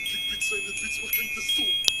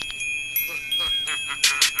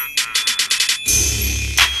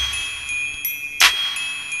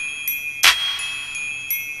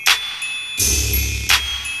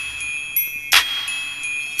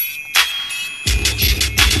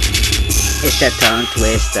It's that tongue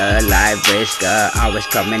twister, live brisker, always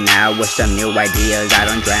coming out with some new ideas. I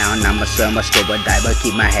don't drown, I'm a swimmer, scuba diver,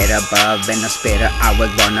 keep my head above and a spitter. I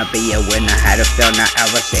was born to be a winner, had a feel now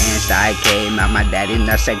ever since I came out. My daddy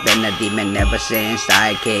nuts like been a demon ever since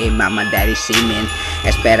I came out. My daddy semen,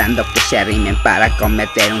 esperando que se arrimen para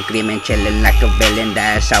cometer un crimen, chilling like a villain,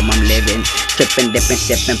 that's how I'm living. Tripping, dipping,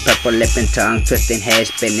 sipping, purple lipping, tongue twisting,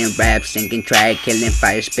 head spinning, rap, singing, track, killing,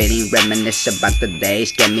 fire spitting, reminisce about the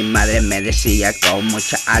days que mi madre me decía con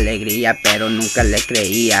mucha alegría, pero nunca le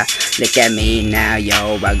creía. Look at me now,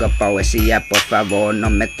 yo, hago poesía, por favor no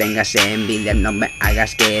me tengas envidia, no me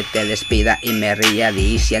hagas que te despida y me ría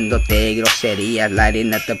diciéndote groserías,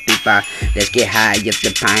 lighting up the pipa, let's get high up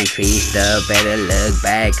the pine trees, the better look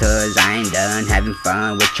back, cause I ain't done having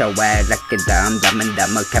fun with your ass like a dumb and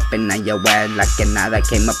dumber, capping on your ass like que nada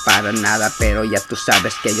quema para nada, pero ya tú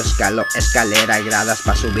sabes que yo escalo escaleras gradas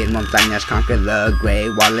pa' subir montañas, conquer the Great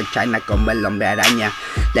Wall of China como el hombre araña.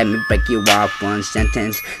 Let me break you off one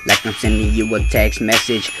sentence, like I'm sending you a text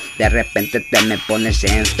message. De repente te me pones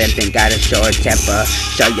enfrente and got a short temper.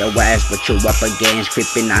 Show your ass what you up against,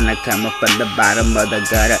 creeping on the camera from the bottom of the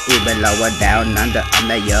gutter, even lower down under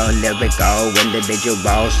your lyrical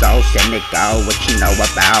individual, so cynical. What you know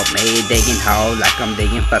about me? Digging hole like I'm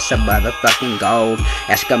digging for some motherfucking gold.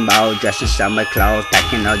 Eskimo dressed in summer clothes,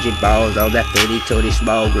 packing OG bowls, all that fruity tooty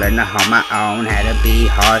smoke. Learn to hold my own, had to be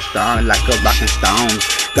hard, strong like a rockin' stone.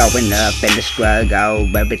 Growing up in the struggle,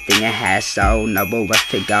 everything I had, so nowhere else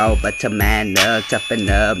to go but to man up, toughen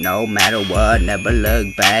up, no matter what. Never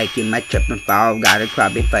look back, you might trip and fall. Gotta cry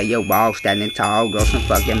before you walk, standing tall, grow some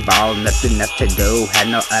fucking balls. Nothing else to do, had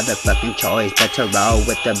no other fucking choice but to roll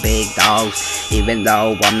with the big dogs. Even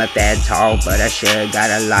though I'm not that tall, but I sure got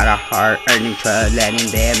a lot of heart, earning trust, letting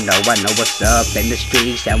them know I know what's up in the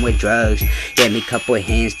streets and with drugs. Give me a couple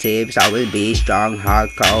hints, tips, always be strong,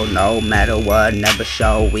 hardcore, no matter what. Never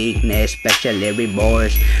show weakness, especially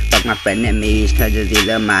remorse. Fuck my frenemies, cause it's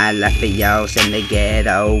either my life or yours. In the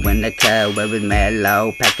ghetto, in the club where it's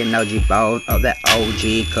mellow, packing OG balls, oh that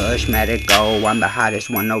OG Kush medical. I'm the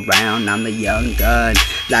hottest one around, I'm the young gun,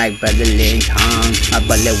 like Brother Lynch hung. My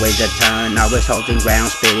bullet weighs a ton, always holding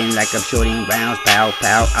ground, spitting like I'm shooting rounds. Pow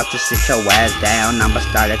pow, out to sit your ass down. I'ma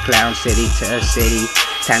start a clown, city to city,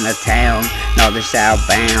 town to town, northern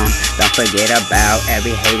southbound. Don't forget about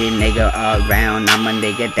every hating nigga around. I'm a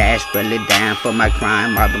nigga that's really down for my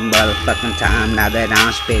crime all the motherfucking time. Now that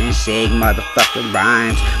I'm spitting sick motherfucking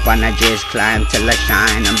rhymes, why not just climb till I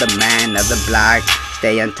shine? I'm the man of the block,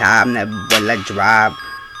 stay on top, never will I drop,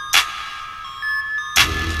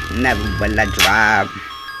 never will I drop.